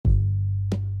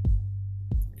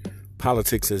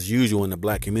Politics as usual in the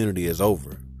black community is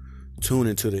over. Tune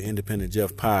into the Independent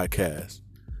Jeff podcast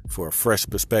for a fresh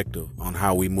perspective on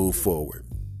how we move forward.